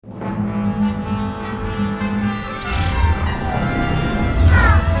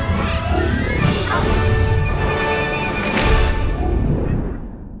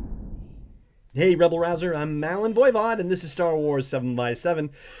Hey, Rebel Rouser, I'm Alan Voivod, and this is Star Wars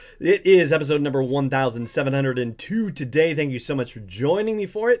 7x7. It is episode number 1702 today. Thank you so much for joining me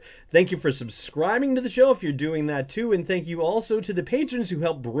for it. Thank you for subscribing to the show if you're doing that too, and thank you also to the patrons who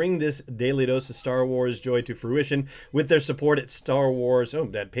help bring this daily dose of Star Wars joy to fruition with their support at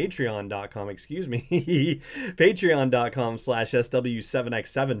patreon.com,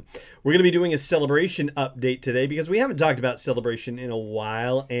 patreon.com/SW7x7. We're going to be doing a celebration update today because we haven't talked about celebration in a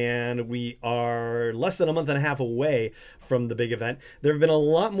while, and we are less than a month and a half away from the big event. There have been a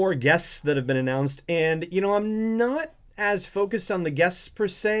lot more guests that have been announced, and I'm not as focused on the guests per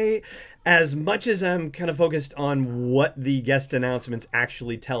se as much as I'm kind of focused on what the guest announcements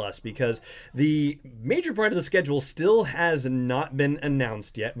actually tell us, because the major part of the schedule still has not been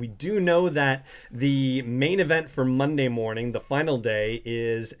announced yet. We do know that the main event for Monday morning, the final day,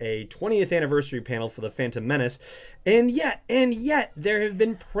 is a 20th anniversary panel for the Phantom Menace. And yet, there have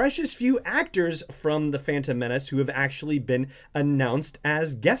been precious few actors from the Phantom Menace who have actually been announced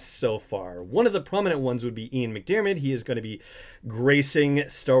as guests so far. One of the prominent ones would be Ian McDiarmid. He is going to be gracing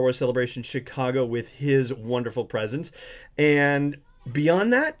Star Wars Celebration Chicago with his wonderful presence. And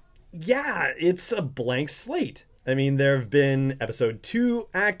beyond that, yeah, it's a blank slate. I mean, there have been episode 2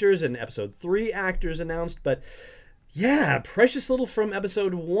 actors and episode 3 actors announced, but yeah, precious little from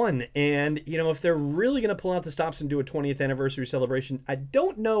episode 1. And, if they're really going to pull out the stops and do a 20th anniversary celebration, I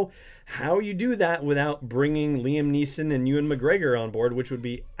don't know how you do that without bringing Liam Neeson and Ewan McGregor on board, which would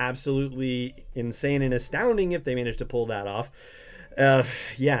be absolutely insane and astounding if they managed to pull that off.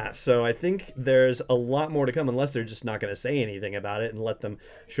 So I think there's a lot more to come, unless they're just not going to say anything about it and let them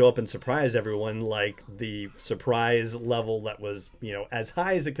show up and surprise everyone like the surprise level that was, as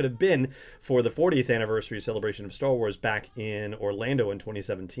high as it could have been for the 40th anniversary celebration of Star Wars back in Orlando in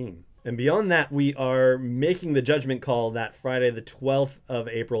 2017. And beyond that, we are making the judgment call that Friday the 12th of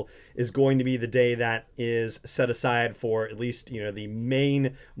April is going to be the day that is set aside for at least, the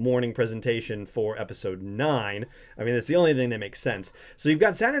main morning presentation for episode 9. I mean, that's the only thing that makes sense. So you've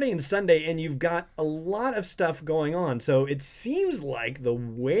got Saturday and Sunday, and you've got a lot of stuff going on. So it seems like the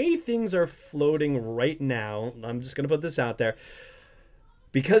way things are floating right now, I'm just going to put this out there,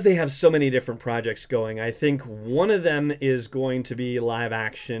 because they have so many different projects going, I think one of them is going to be live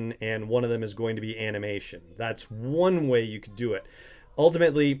action and one of them is going to be animation. That's one way you could do it.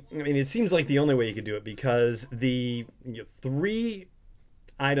 Ultimately, I mean, it seems like the only way you could do it, because the 3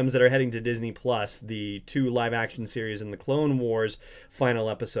 items that are heading to Disney Plus, the 2 live action series and the Clone Wars final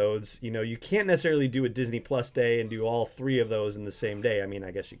episodes, you can't necessarily do a Disney Plus day and do all 3 of those in the same day. I mean,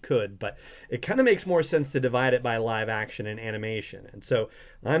 I guess you could, but it kind of makes more sense to divide it by live action and animation. And so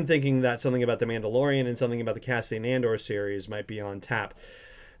I'm thinking that something about The Mandalorian and something about the Cassian Andor series might be on tap.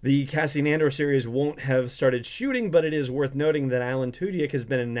 The Cassian Andor series won't have started shooting, but it is worth noting that Alan Tudyk has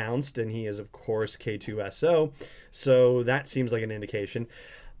been announced, and he is, of course, K2SO, so that seems like an indication.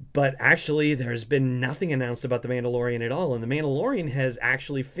 But actually, there's been nothing announced about The Mandalorian at all, and The Mandalorian has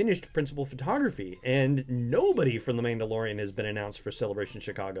actually finished principal photography, and nobody from The Mandalorian has been announced for Celebration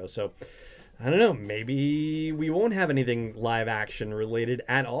Chicago, so I don't know, maybe we won't have anything live action related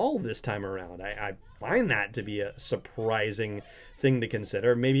at all this time around. I find that to be a surprising thing to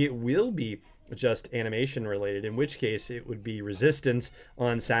consider. Maybe it will be just animation related, in which case it would be Resistance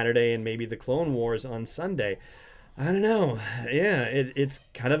on Saturday and maybe the Clone Wars on Sunday. I don't know. Yeah, it's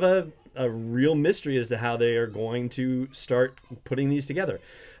kind of a real mystery as to how they are going to start putting these together.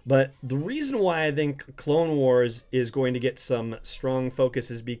 But the reason why I think Clone Wars is going to get some strong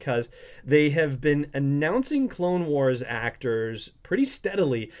focus is because they have been announcing Clone Wars actors pretty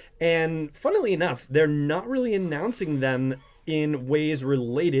steadily. And funnily enough, they're not really announcing them in ways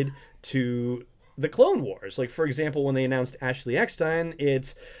related to the Clone Wars. Like, for example, when they announced Ashley Eckstein,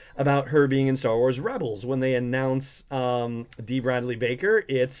 it's about her being in Star Wars Rebels. When they announce D. Bradley Baker,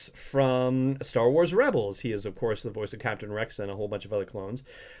 it's from Star Wars Rebels. He is, of course, the voice of Captain Rex and a whole bunch of other clones.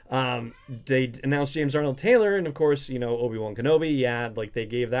 They announced James Arnold Taylor, and of course, Obi-Wan Kenobi. Yeah, like they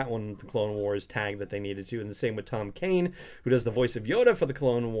gave that one the Clone Wars tag that they needed to. And the same with Tom Kane, who does the voice of Yoda for the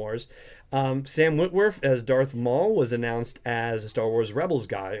Clone Wars. Sam Witwer as Darth Maul was announced as a Star Wars Rebels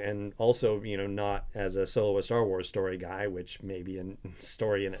guy, and also, not as a solo Star Wars story guy, which may be a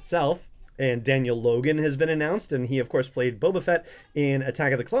story in itself. And Daniel Logan has been announced, and he, of course, played Boba Fett in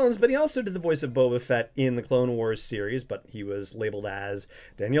Attack of the Clones, but he also did the voice of Boba Fett in the Clone Wars series, but he was labeled as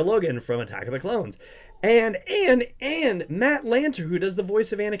Daniel Logan from Attack of the Clones. And Matt Lanter, who does the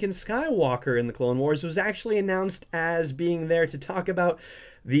voice of Anakin Skywalker in the Clone Wars, was actually announced as being there to talk about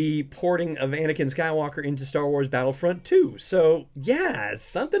the porting of Anakin Skywalker into Star Wars Battlefront 2. So, yeah,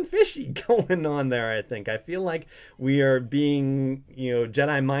 something fishy going on there, I think. I feel like we are being,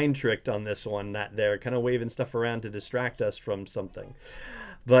 Jedi mind tricked on this one, that they're kind of waving stuff around to distract us from something.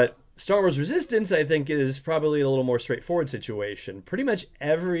 But Star Wars Resistance, I think, is probably a little more straightforward situation. Pretty much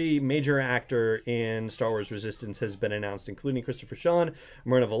every major actor in Star Wars Resistance has been announced, including Christopher Sean,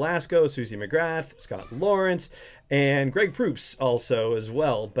 Myrna Velasco, Susie McGrath, Scott Lawrence, and Greg Proops also as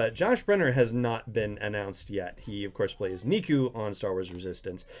well. But Josh Brenner has not been announced yet. He, of course, plays Niku on Star Wars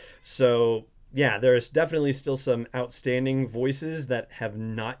Resistance. So yeah, there's definitely still some outstanding voices that have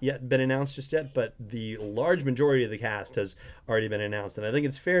not yet been announced just yet, but the large majority of the cast has already been announced. And I think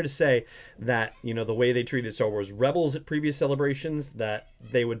it's fair to say that, the way they treated Star Wars Rebels at previous celebrations, that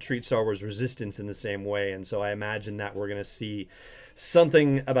they would treat Star Wars Resistance in the same way. And so I imagine that we're going to see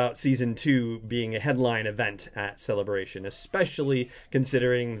something about Season 2 being a headline event at Celebration, especially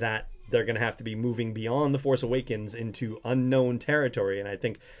considering that they're going to have to be moving beyond The Force Awakens into unknown territory. And I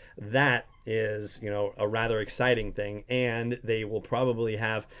think that is, a rather exciting thing. And they will probably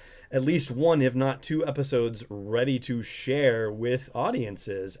have at least one, if not two episodes ready to share with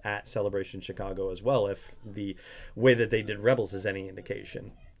audiences at Celebration Chicago as well, if the way that they did Rebels is any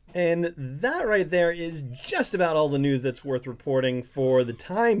indication. And that right there is just about all the news that's worth reporting for the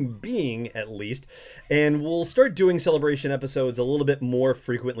time being, at least. And we'll start doing Celebration episodes a little bit more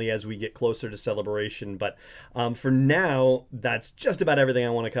frequently as we get closer to Celebration. But for now, that's just about everything I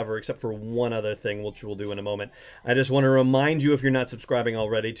want to cover, except for one other thing, which we'll do in a moment. I just want to remind you, if you're not subscribing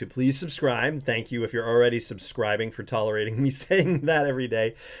already, to please subscribe. Thank you if you're already subscribing for tolerating me saying that every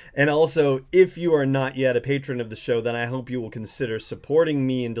day. And also, if you are not yet a patron of the show, then I hope you will consider supporting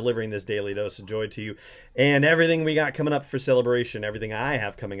me in delivering this daily dose of joy to you and everything we got coming up for Celebration, everything I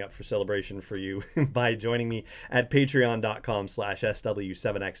have coming up for Celebration for you by joining me at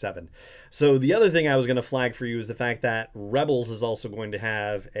patreon.com/SW7X7. So the other thing I was going to flag for you is the fact that Rebels is also going to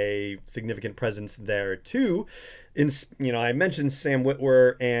have a significant presence there too. I mentioned Sam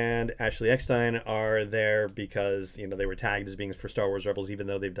Witwer and Ashley Eckstein are there because, they were tagged as being for Star Wars Rebels, even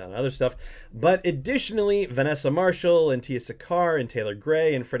though they've done other stuff. But additionally, Vanessa Marshall and Tia Sakar and Taylor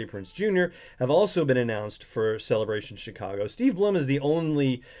Gray and Freddie Prinze Jr. have also been announced for Celebration Chicago. Steve Blum is the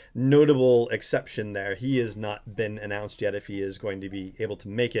only notable exception there. He has not been announced yet if he is going to be able to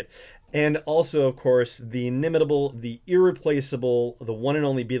make it. And also, of course, the inimitable, the irreplaceable, the one and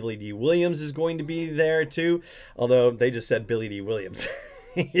only Billy D. Williams is going to be there too. Although they just said Billy D. Williams.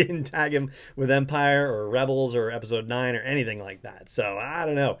 He didn't tag him with Empire or Rebels or Episode 9 or anything like that. So I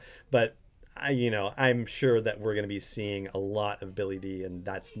don't know. But I'm sure that we're going to be seeing a lot of Billy D, and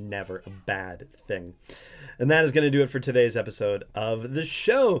that's never a bad thing. And that is going to do it for today's episode of the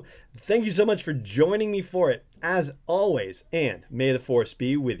show. Thank you so much for joining me for it, as always, and may the Force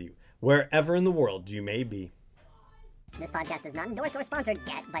be with you, wherever in the world you may be. This podcast is not endorsed or sponsored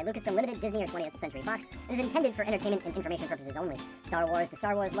yet by Lucasfilm Limited, Disney, or 20th Century Fox. It is intended for entertainment and information purposes only. Star Wars, the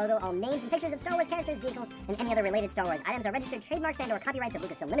Star Wars logo, all names and pictures of Star Wars characters, vehicles, and any other related Star Wars items are registered trademarks and/or copyrights of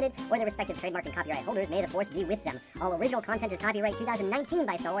Lucasfilm Limited or their respective trademark and copyright holders. May the Force be with them. All original content is copyright 2019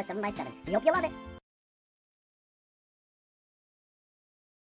 by Star Wars 7x7. We hope you love it.